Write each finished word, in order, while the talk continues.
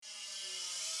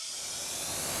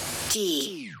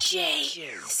DJ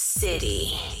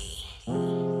City.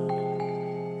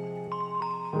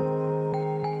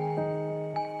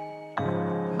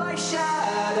 My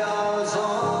shadows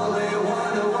only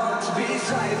want to be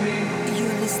beside me.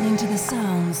 You're listening to the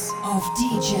sounds of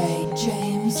DJ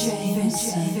James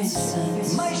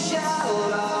Vincent. My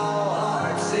shallow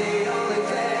heart's the only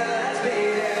thing that's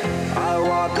beating. I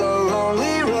walk a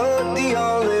lonely road, the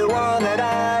only one that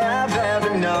I have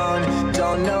ever known.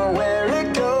 Don't know where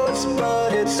it goes,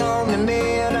 but it's home to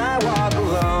me, and I walk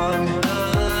alone.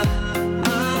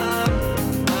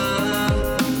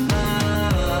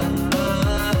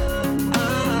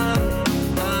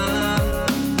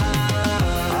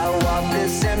 I walk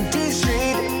this empty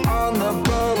street on the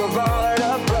boulevard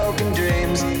of broken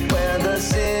dreams, where the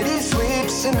city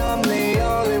sleeps and I'm the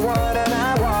only one, and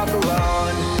I walk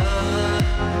alone.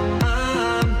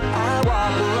 I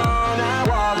walk alone, I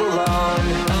walk alone.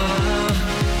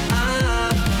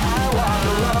 I walk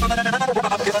alone, and I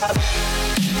walk alone.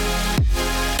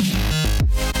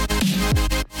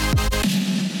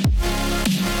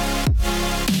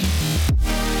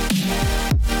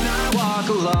 I walk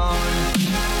alone.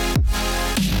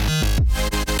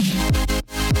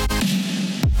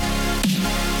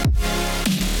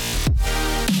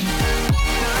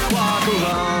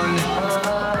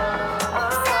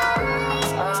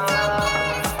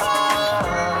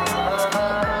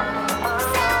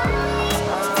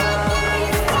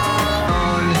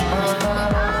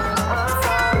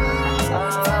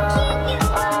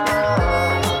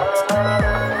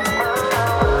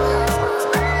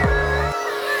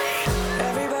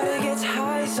 Everybody gets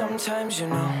high sometimes, you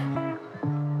know.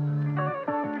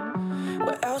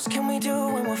 What else can we do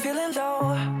when we're feeling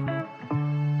low?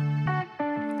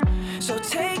 So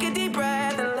take a deep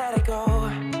breath and let it go.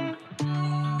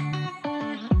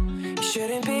 You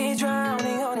shouldn't be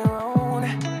drowning on your own.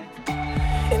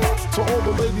 To all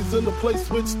the ladies in the place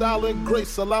with style and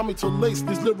grace, allow me to lace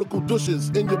these lyrical douches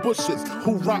in your bushes,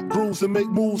 who rock grooves and make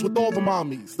moves with all the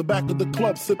mommies. The back of the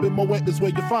club sipping Moet is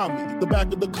where you find me. The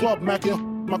back of the club macking,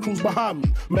 my crew's behind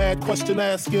me. Mad question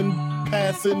asking,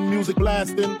 passing, music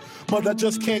blasting. But I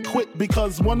just can't quit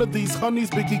because one of these honeys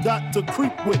Biggie got to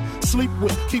creep with, sleep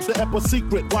with, keep the ep a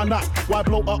secret. Why not? Why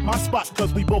blow up my spot?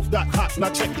 Cause we both got hot. Now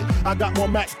check it. I got more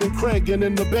Mac than Craig and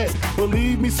in the bed.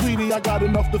 Believe me, sweetie, I got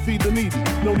enough to feed the needy.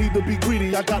 No need to be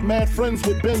greedy. I got mad friends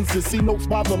with Benzes. See notes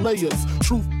by the layers.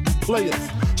 Truth players.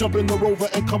 Jump in the Rover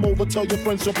and come over. Tell your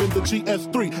friends jump in the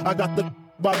GS3. I got the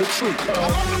by the tree. I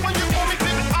love it when you call me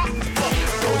Big Pop.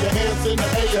 Throw your hands in the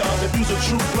air if you's a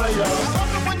true player. I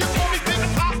love it when you call me Big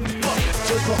Pop.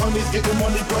 Just the honeys getting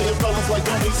money, playing fellas like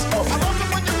dummies. I love it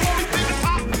when you call me Big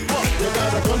Pop. You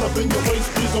got a gun up in your waist,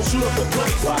 please don't shoot up the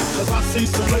place. Why? Cause I see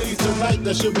some ladies tonight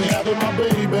that should be having my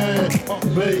baby.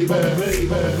 Baby.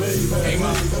 Hey,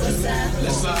 ma,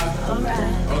 let's slide.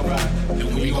 Alright.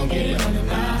 And we gon' get it on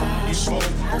tonight. You smoke,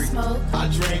 I smoke, I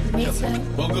drink, me too.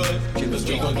 well good, cause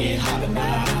we gon' get hot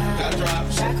tonight. Got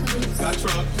drops, Got coops, got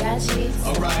truck, got cheese.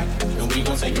 alright. And we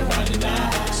gon' take it right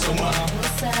tonight. So mom,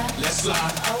 What's up? let's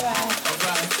slide.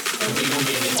 Alright. And we gon'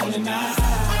 get it on tonight.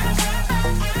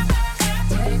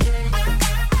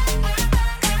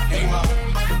 Hey, ma.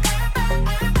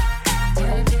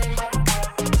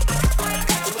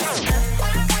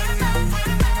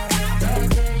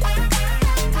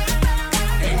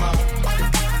 Hey, ma.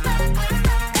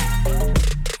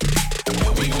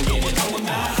 And we gon' get it on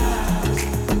tonight.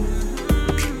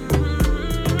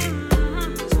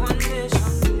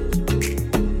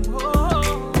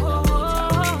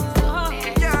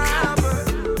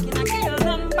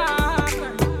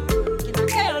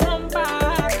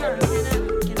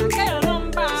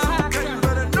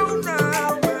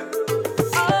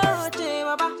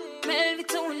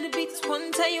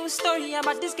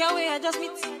 About this girl where I just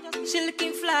meet. She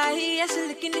looking fly, yeah, she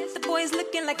looking at the boys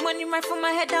looking like money right from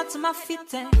my head down to my feet.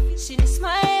 She did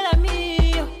smile at me,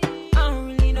 yo. I don't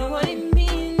really know what it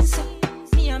means.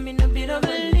 Me, I'm in a bit of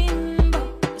a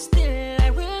limbo, but still I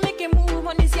will make a move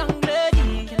on this young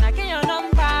lady. Can I get your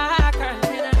number,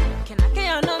 girl? Can I get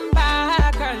your number,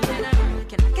 girl?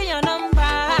 Can I get your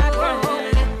number,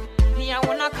 girl? Me, I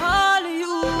wanna call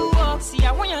you. See,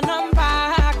 I want your number,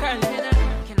 girl.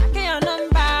 Can I get your number?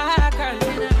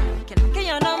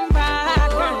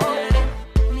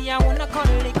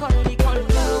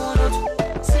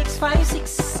 Five,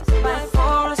 6, 5,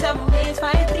 4, 7, 8,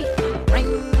 5, 3.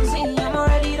 Rings in, I'm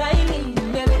already dialing.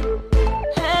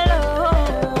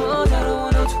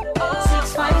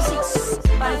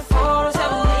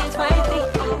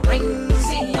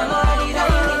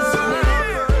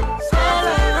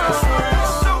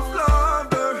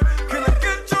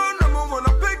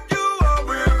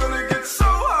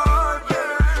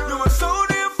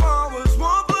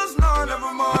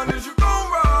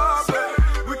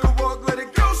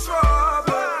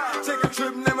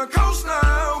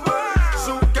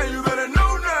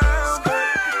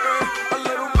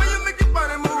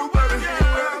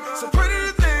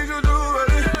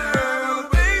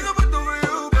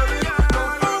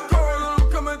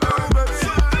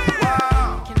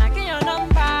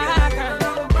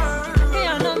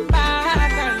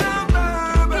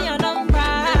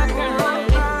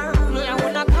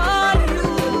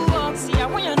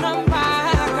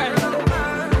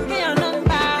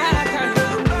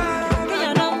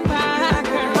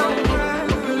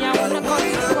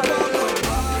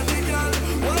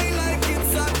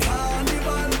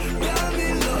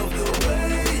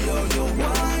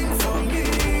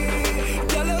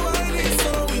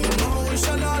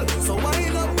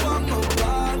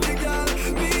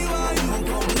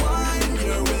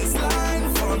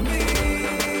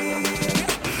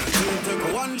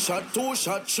 shot, 2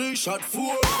 shot, 3 shot,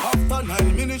 4. After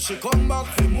 9 minutes, she come back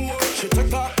for more. She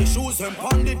take off the shoes and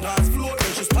pound the dance floor.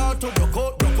 Then she start to broke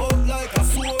out like a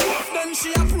sword. Then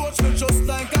she approach me just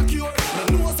like a cure.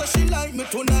 Me know that she like me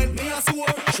tonight, me a swore.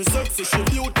 She sexy, she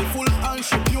beautiful and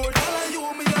she pure. Tell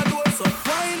you me a door, so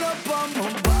wind up on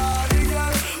my body,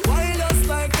 girl. Wind us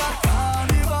like a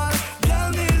carnival. Girl,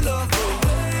 me love the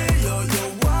way you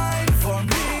wine for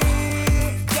me.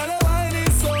 Girl, the wine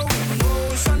is so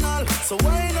emotional. So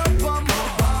wind up on my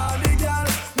body, girl.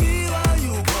 Me while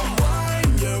you come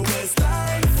wine your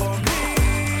waistline for me.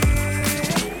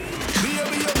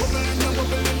 Baby, you're bubbling,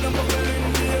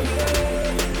 baby.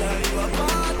 Girl, you a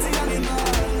party animal.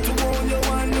 To own your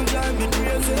wine, you drive me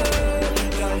crazy.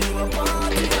 Girl, you a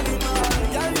party animal.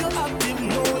 Girl, you active,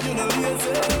 no, you no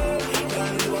lazy.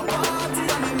 Girl, you a party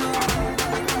animal.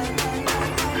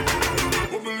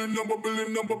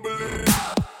 Bubbling.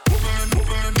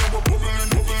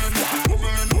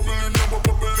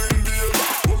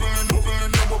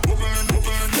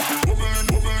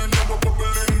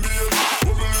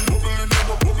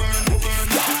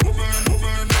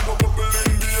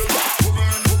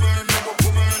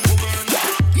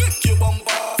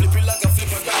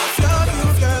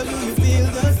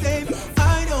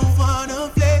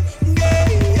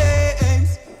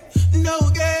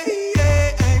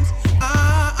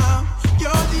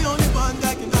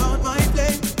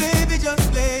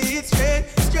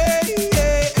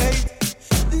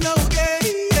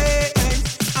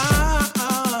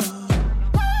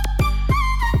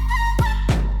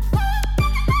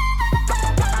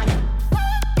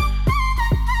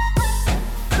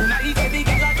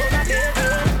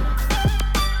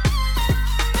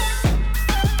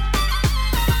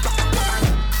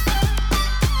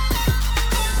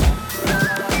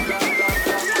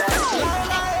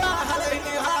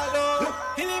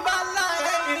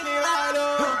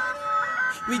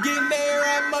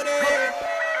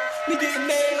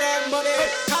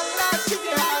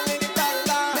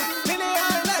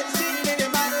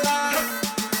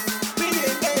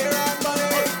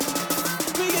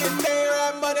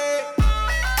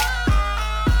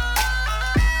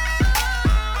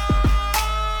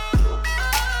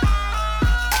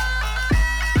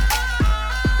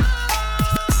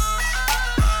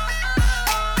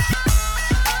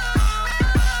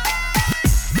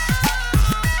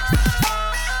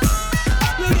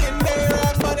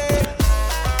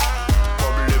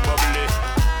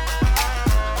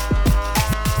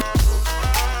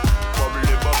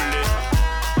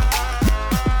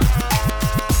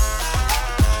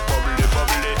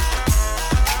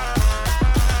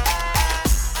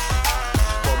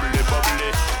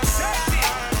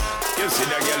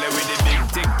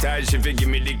 She fi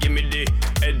gimme the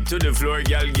head to the floor,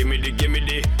 girl, gimme the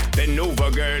bend over,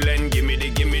 girl, and gimme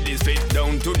the spit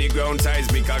down to the ground,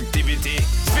 seismic activity.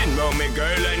 Spin round me,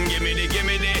 girl, and gimme the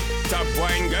top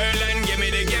wine, girl, and gimme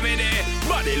the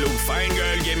body look fine,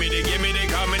 girl, gimme the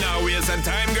coming out waste some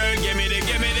time, girl, gimme the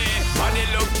body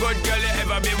look good, girl, you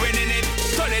ever be winning it.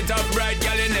 Turn it up right,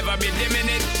 girl, you never be dimming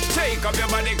it. Shake up your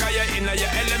body, cause you're in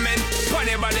your element.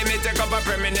 Funny body, me take up a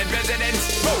permanent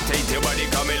residence. Rotate your body,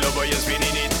 come in over, you're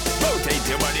spinning it. Rotate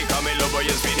your body, come in over,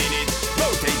 you're spinning it.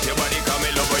 Rotate your body, come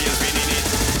in over, you're spinning it.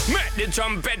 Make the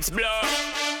trumpets blow.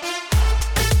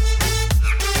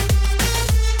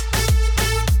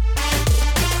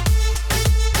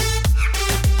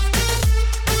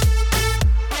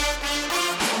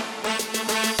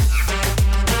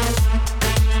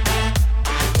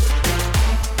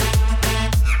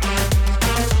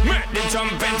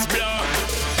 Trumpets blow.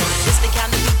 This the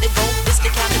kind of beat that go. This the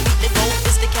kind of beat that go.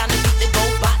 This the kind of beat that go.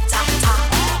 Ba ta ta.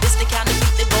 This the kind of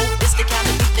beat that go. This the kind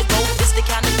of beat that go. This the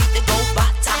kind of beat that go. Ba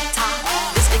ta ta.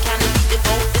 This the kind of beat that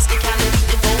go. This the kind of beat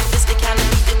that go. This the kind of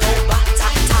beat that go. Ba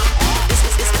ta ta.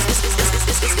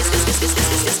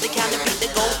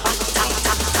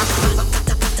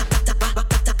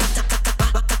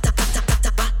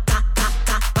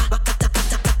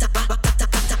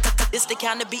 This the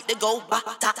kind of beat that go. Ba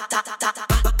ta ta ta. This the kind of beat that go. Ba ta ta ta ta.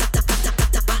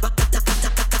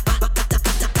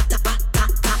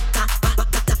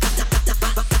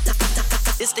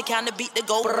 It's the kind of beat that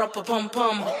go pum pum, pum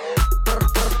pum,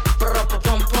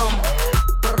 pum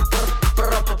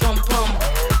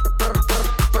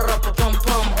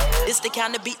pum. It's the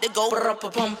kind of beat that go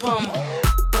pum pum, pum pum,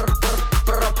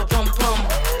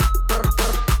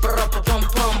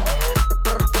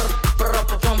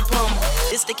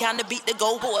 It's the kind of beat that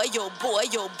go boy, yo boy,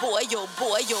 yo boy, yo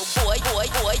boy, yo boy, boy,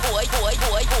 boy, boy, boy,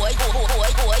 boy, boy, boy, boy,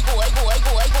 boy, boy, boy, boy,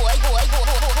 boy, boy,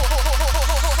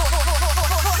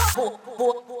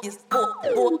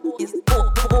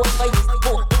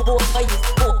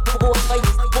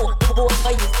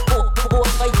 boy.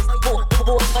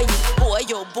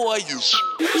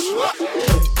 sounds.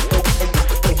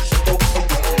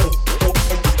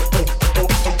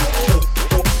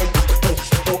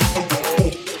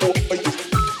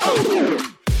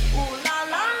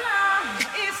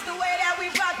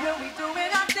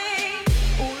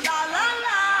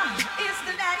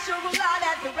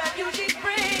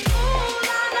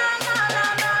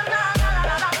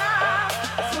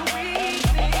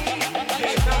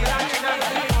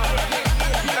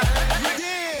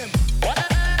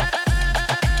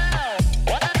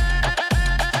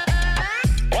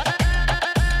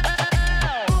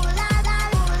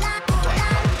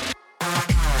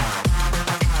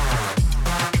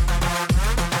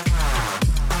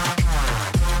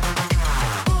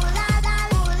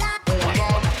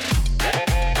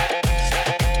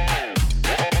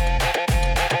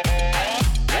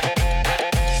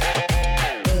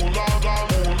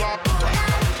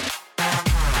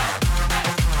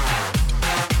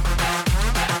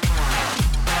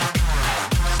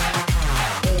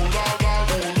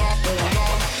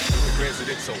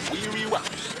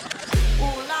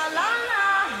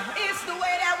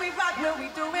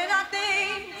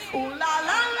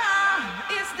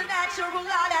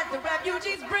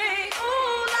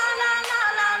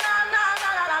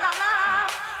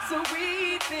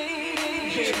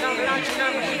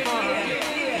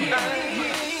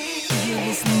 You're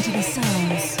listening to the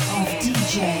sounds of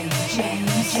DJ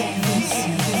James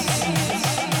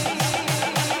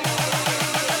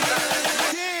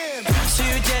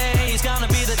Today is gonna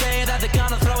be the day that they're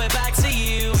gonna throw it back to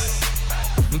you.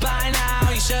 By now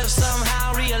you should have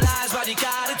somehow realized what you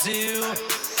gotta do.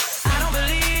 I don't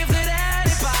believe that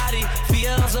anybody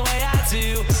feels the way I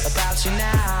do about you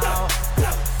now.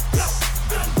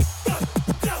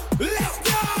 Let's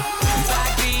go!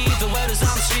 Backbeat, the word is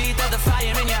on the street that the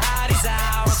fire in your heart is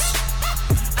out.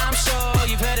 I'm sure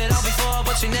you've heard it all before,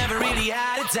 but you never really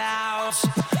had a doubt.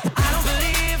 I don't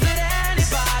believe that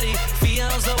anybody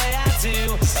feels the way I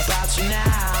do about you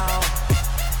now.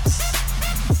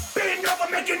 Bend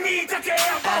over, making me to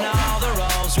care. And all the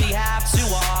roads we have to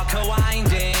walk are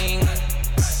winding,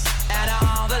 and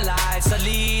all the lights that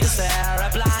lead us there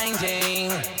are blinding.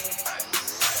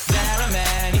 There are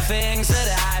many things that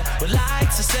I would like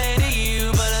to say to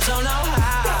you, but I don't know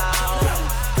how.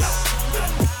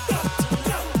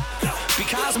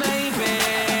 Because maybe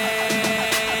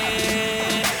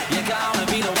you're gonna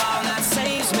be the one that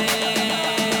saves me.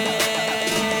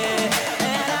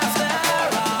 And after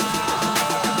all,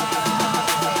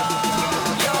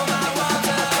 you're my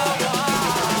wonderwall.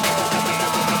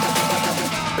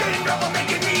 Bend over,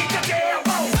 making me to care.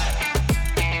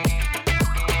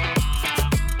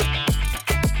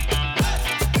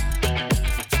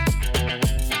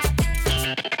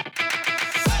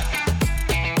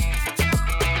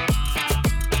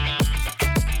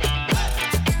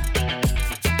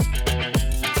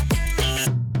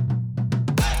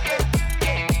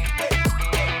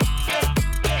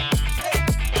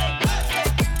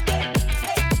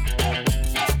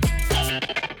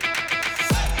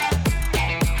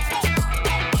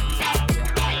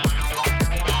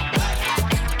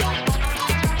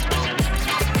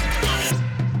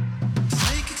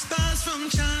 Psychic spies from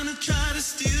China try to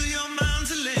steal your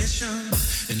mind's elation.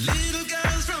 And little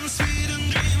girls from Sweden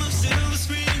dream of silver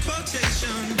screen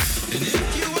quotation. And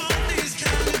if you want these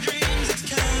kind of dreams, it's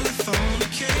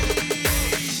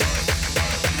Californication.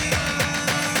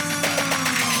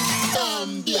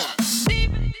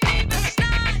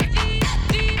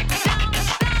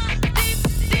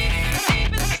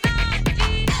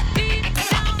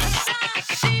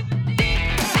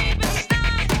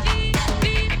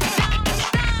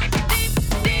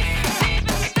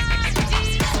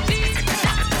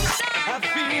 I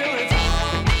feel it.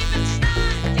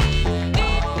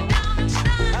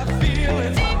 I feel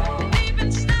it.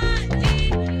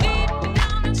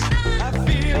 I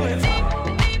feel it.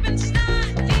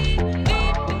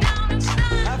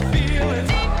 I feel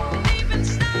it.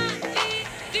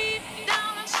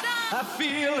 I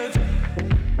feel it.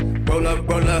 Roll up,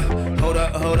 hold up, pull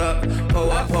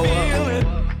up, pull Feel up. it.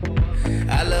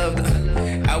 I love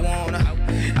the, I wanna,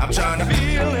 I'm tryna.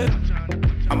 Feel it.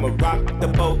 I'ma rock the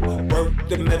boat, work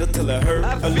the middle till it hurt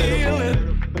I a little. feel it.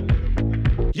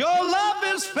 Your love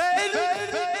is fading.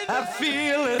 I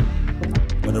feel it.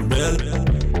 But I'm real,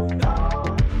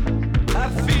 I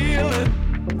feel it.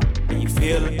 and you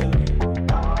feel it.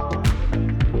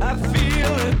 I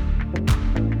feel it.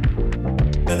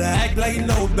 Better act like you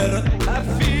know better. I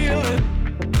feel it.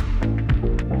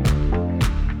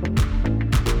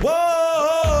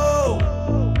 Whoa,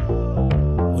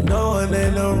 when no one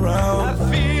ain't around, I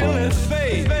feel it.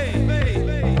 Fade.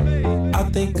 I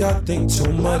think I think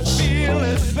too much. I feel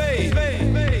his fate.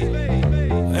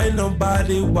 Ain't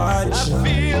nobody watching. I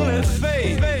feel his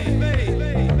fate.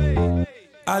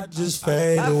 I just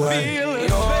fade away. You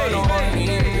don't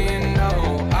need me,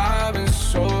 no. I've been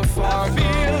so far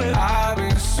gone. I've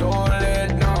been so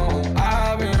let down.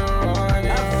 I've been wrong and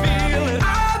wrong.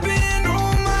 I've been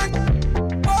on my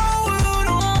world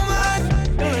on my.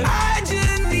 I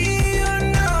just need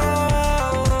you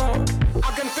now.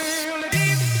 I can feel it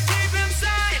deep, deep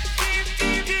inside. Deep,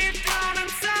 deep, deep down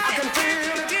inside. I can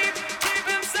feel it deep, deep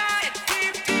inside.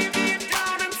 Deep, deep, deep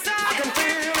down inside. I can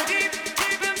feel it deep,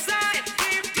 deep inside.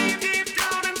 Deep, deep, deep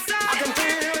down inside. I can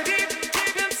feel it deep,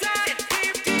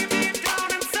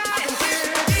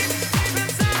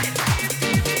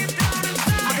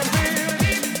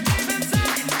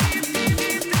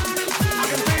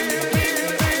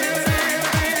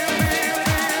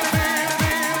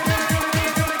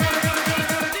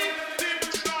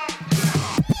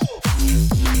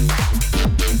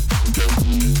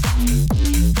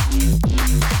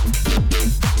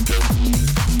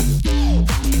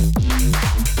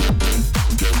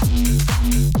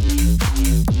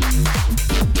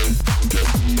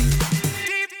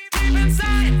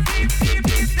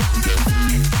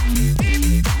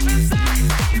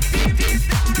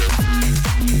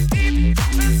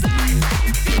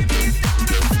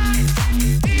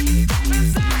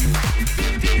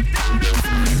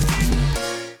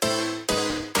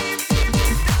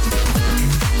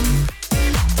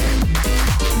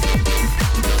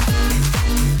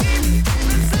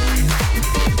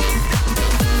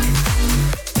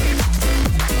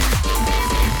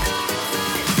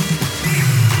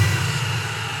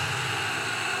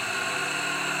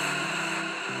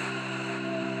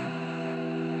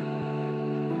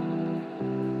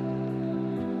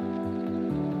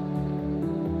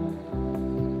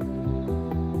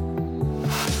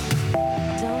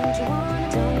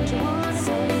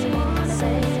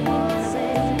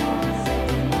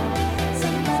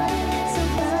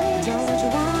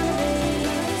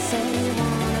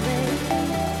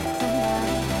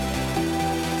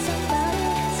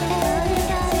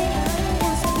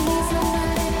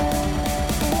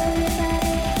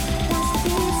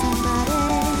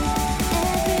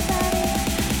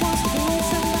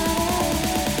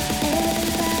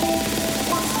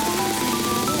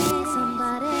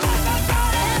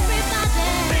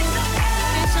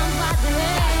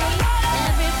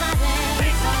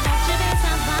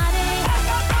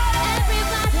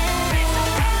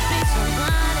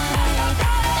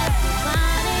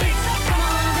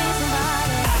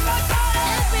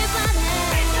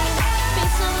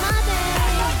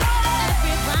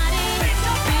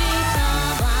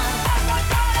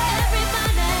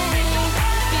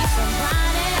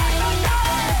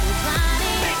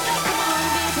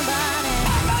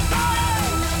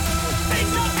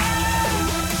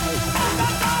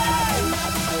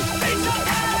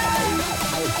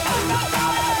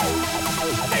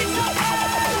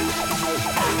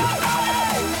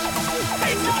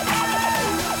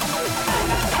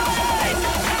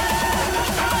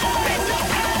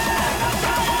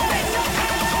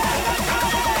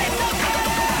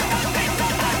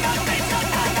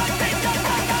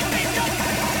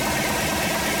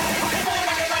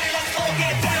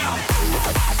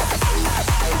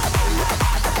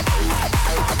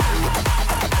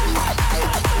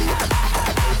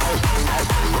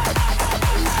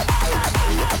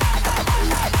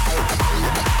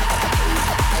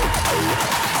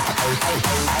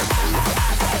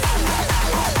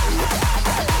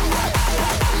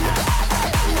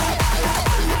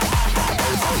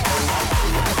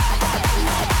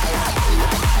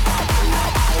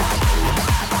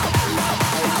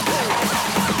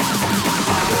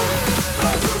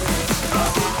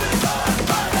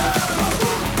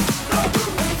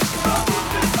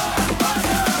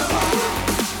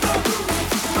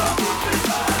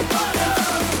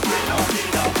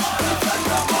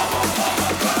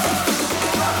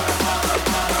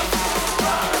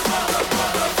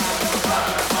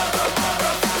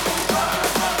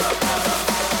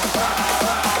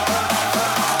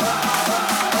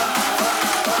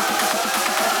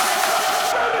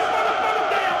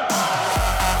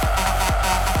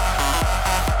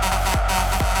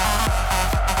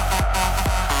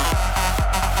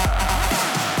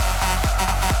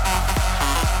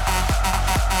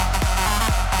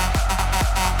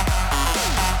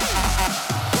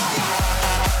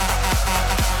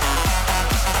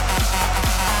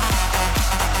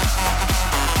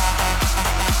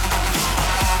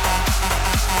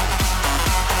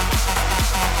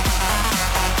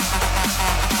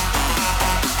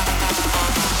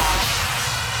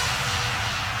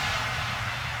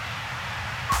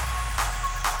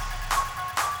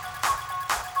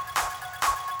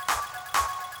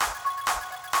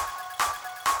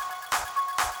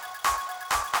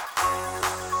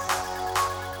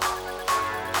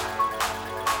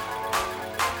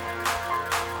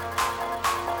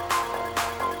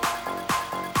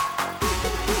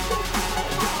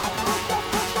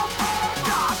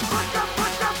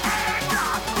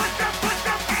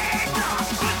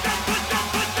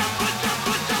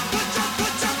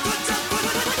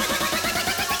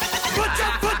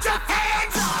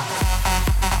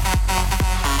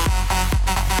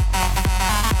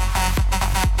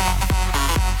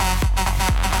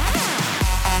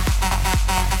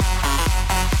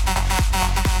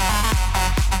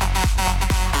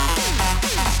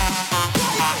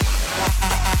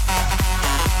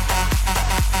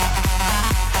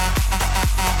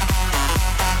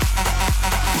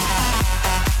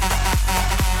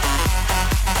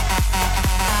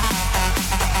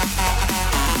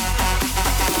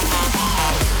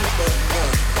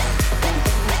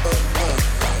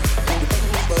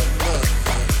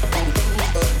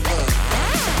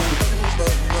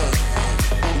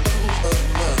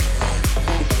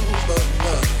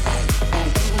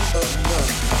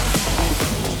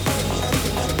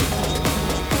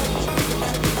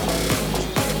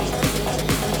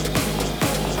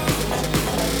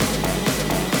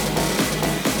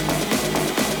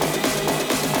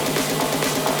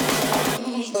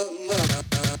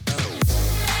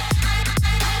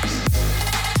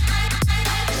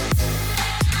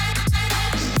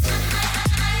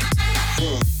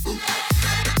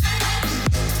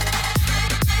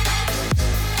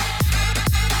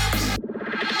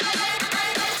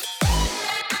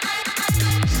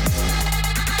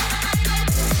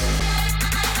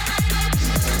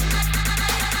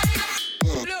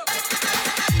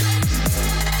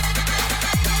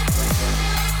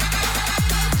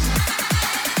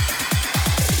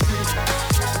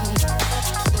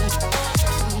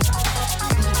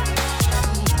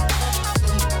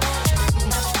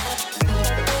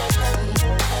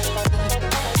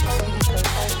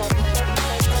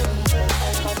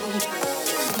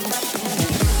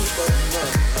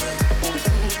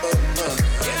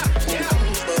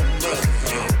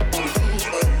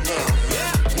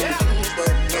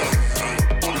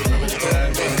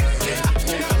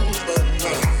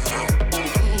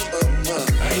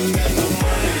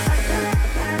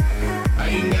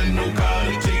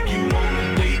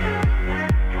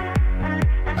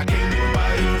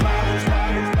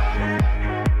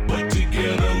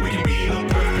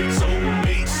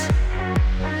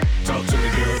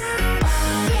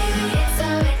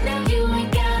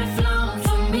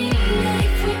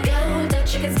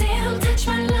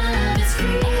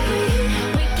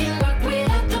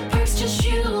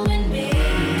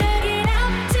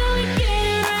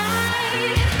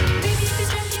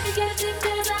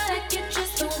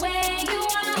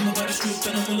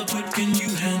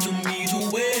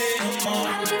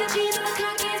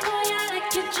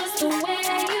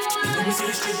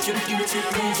 Talk to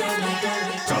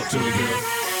me, girl.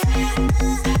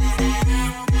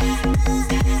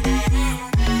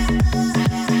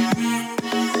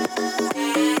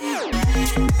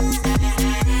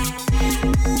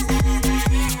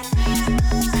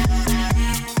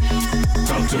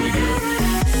 Talk to me, girl.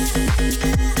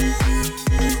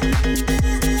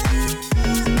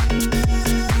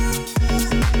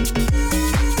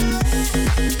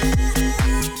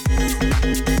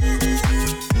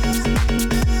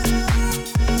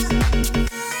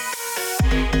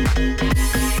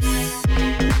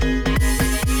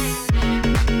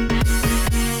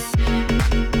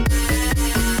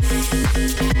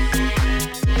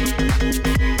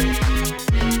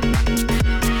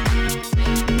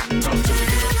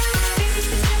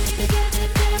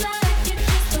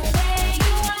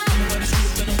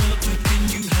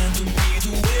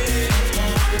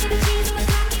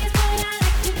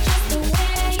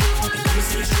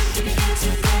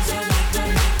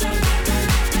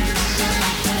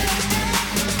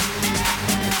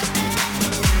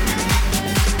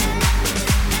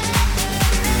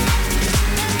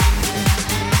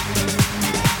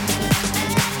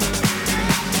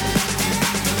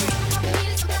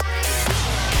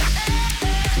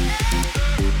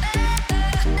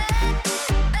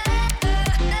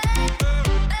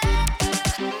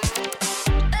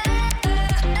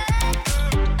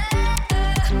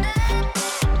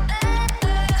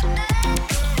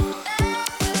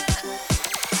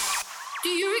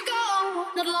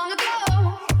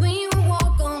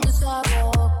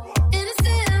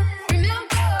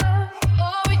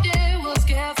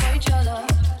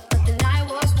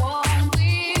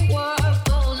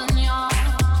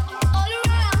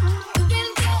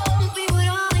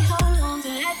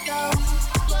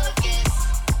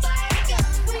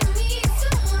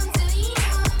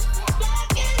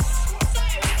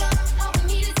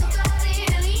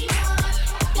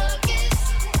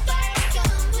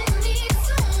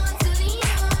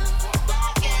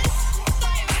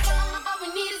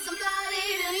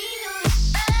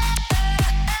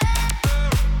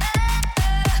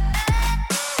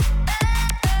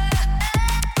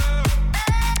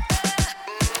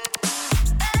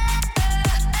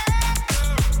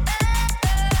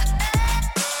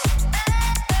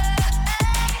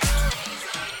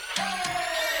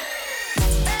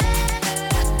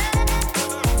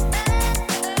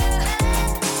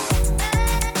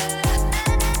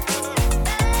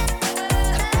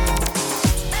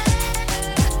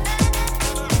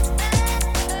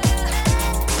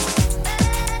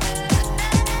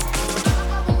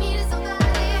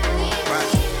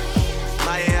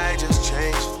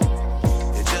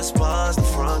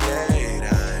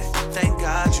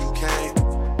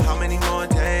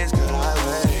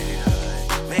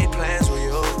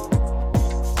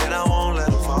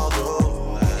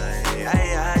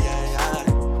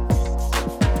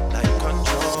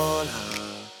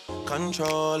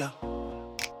 Controller,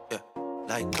 yeah,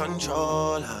 like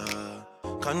controller,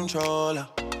 controller,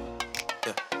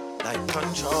 yeah, like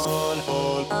controller,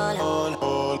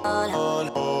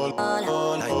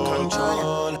 like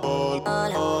controller,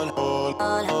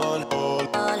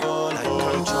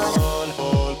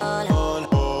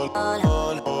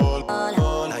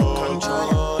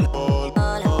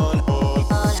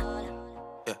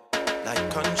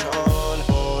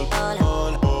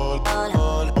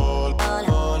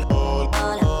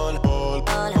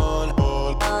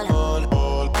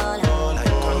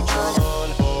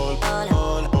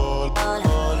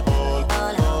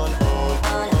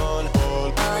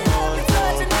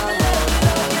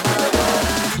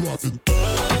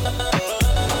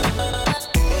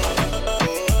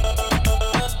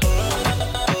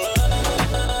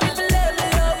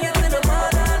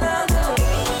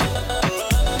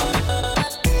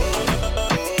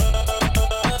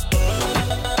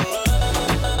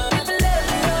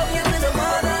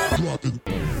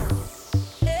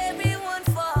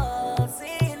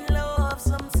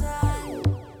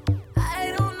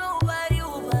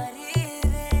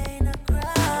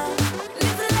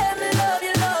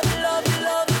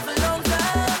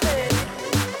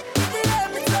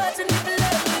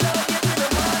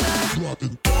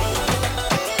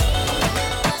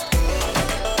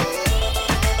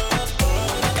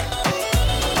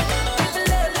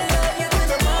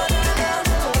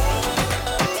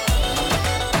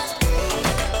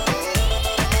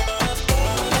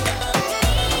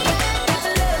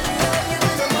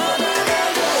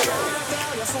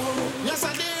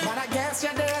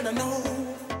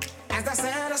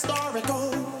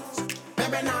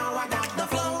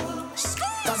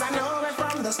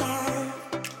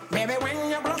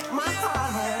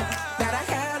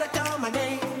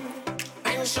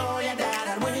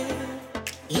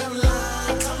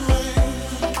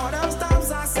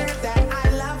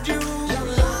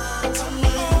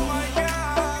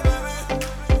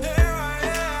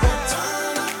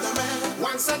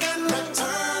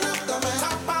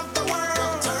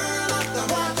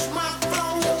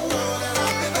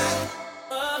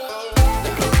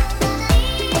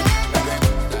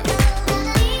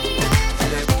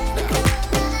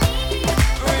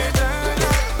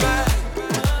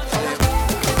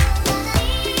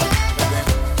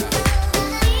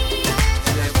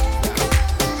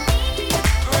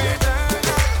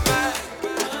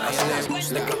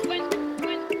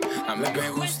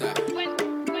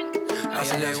 A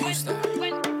ella le gusta.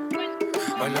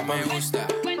 Baila me gusta.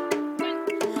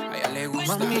 A ella le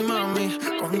gusta. Mami, mami,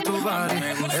 con tu body.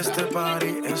 Este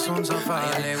party es un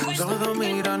safari. Todos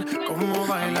miran cómo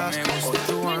bailas. Hoy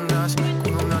tú andas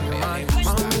con un animal.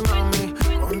 Mami, mami,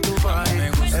 con tu body.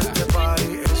 Este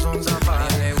party es un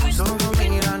safari. Todos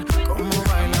miran cómo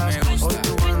bailas. Hoy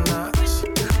tú andas.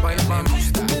 Baila,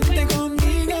 mami. Vente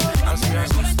conmigo. Así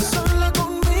es. Sola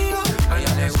conmigo. A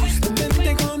ella le gusta.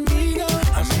 Vente conmigo.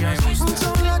 Así es.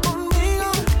 Sola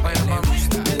conmigo. Baila, mami.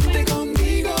 Vente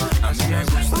conmigo. Así es.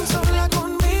 Sola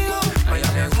conmigo. A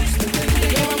ella le gusta.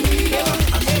 Vente conmigo.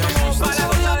 Vamos pa' la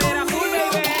gozadera full,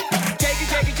 baby. Shake it,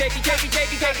 shake it, shake it, shake it,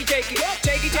 shake it, shake it, shake it.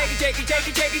 Shake it, shake it, shake it, shake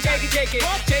it, shake it, shake it, shake it.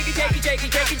 Shake it, shake it, shake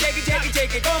it, shake it, shake it, shake it,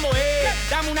 shake it. ¿Cómo es?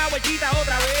 Dame una vueltita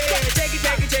otra vez. Shake it,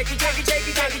 shake it, shake it, shake it, shake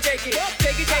it, shake it, shake it.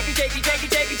 Shake it, shake it, shake it, shake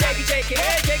it, shake it, shake it, shake it.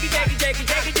 Shake it, shake it, shake it,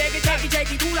 shake it, shake it, shake it,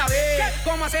 shake it. Tú la ves.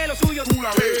 Cómo hace lo suyo, tú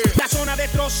la ves. La zona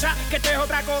destroza, que esto es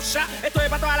otra cosa. Esto es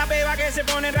para todas las bebas que se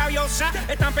ponen rabiosas.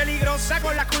 Es tan peligrosa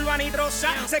con la curva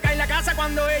nitrosa. Se cae en la casa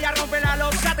cuando ella rompe la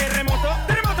losa. Terremoto,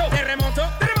 terremoto, terremoto,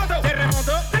 terremoto,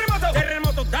 terremoto, terremoto,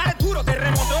 terremoto, dale duro,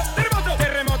 terremoto, terremoto,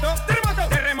 terremoto, terremoto,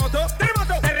 terremoto,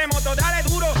 terremoto, terremoto, dale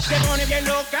duro. Te pone bien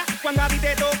loca cuando a ti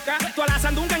te toca. Tú a la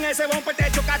sandunga en ese bumper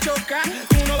te choca, choca.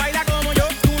 Tú no bailas como yo,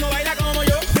 tú no bailas como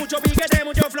yo. Mucho piquete,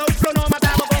 mucho flow, flow, nos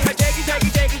matamos con el shake it, shake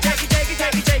it, shake it, shake it, shake it,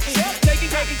 shake it, shake it. Shake it,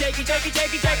 shake it, shake it, shake it,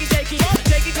 shake it, shake it, shake it.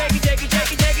 Shake it, shake it, shake it,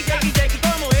 shake it, shake it, shake it, shake it.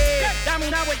 ¿Cómo es? Dame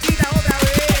una vueltita otra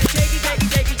vez. Shake it, shake it,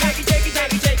 shake it, shake it, shake it,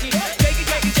 shake it, shake it. Shake it,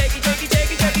 shake it, shake it, shake it,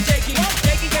 shake it, shake it, shake it.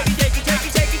 Shake it, shake it, shake it, shake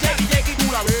it, shake it, shake it, shake it. Tú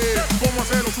la ves, cómo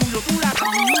hacer lo suyo, tú la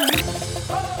ves.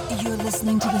 You're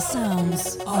listening to the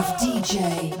sounds of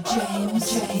DJ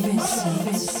James J.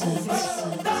 Vincent.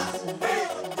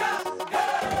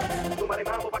 Súmale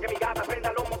mambo pa' que mi gata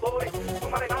prenda los motores.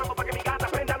 Súmale mambo pa' que mi gata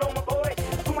prenda los motores.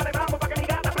 Súmale mambo pa' que mi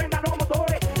gata prenda los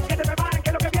motores. Que se preparen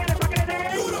que lo que viene es pa' que le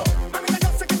den duro. Mamita,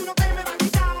 yo sé que tú no te me vas a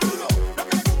quitar duro. Lo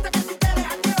que me gusta es que tú te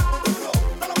dejas llevar duro.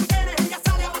 Todos los weekendes ella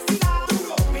sale a vacilar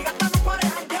duro. Mi gata no para de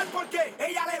janguear porque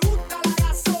ella le gusta la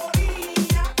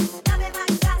gasolina. Dame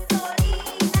más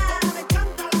gasolina. Me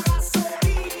encanta la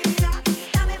gasolina.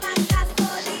 Dame más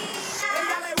gasolina.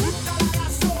 Ella le gusta la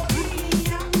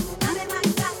gasolina. Dame más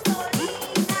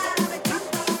gasolina. Me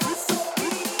encanta la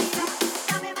gasolina.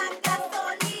 Dame más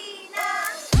gasolina.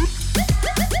 Dame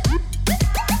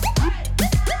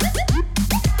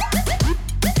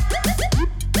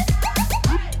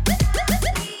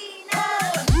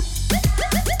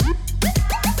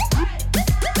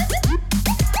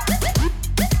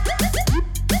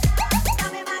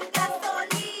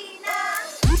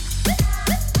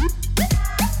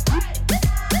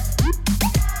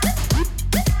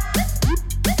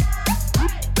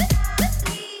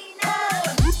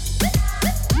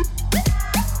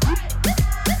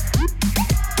más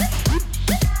gasolina.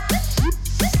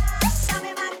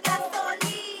 Dame más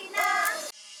gasolina.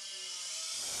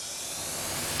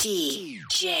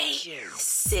 DJ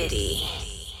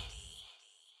City.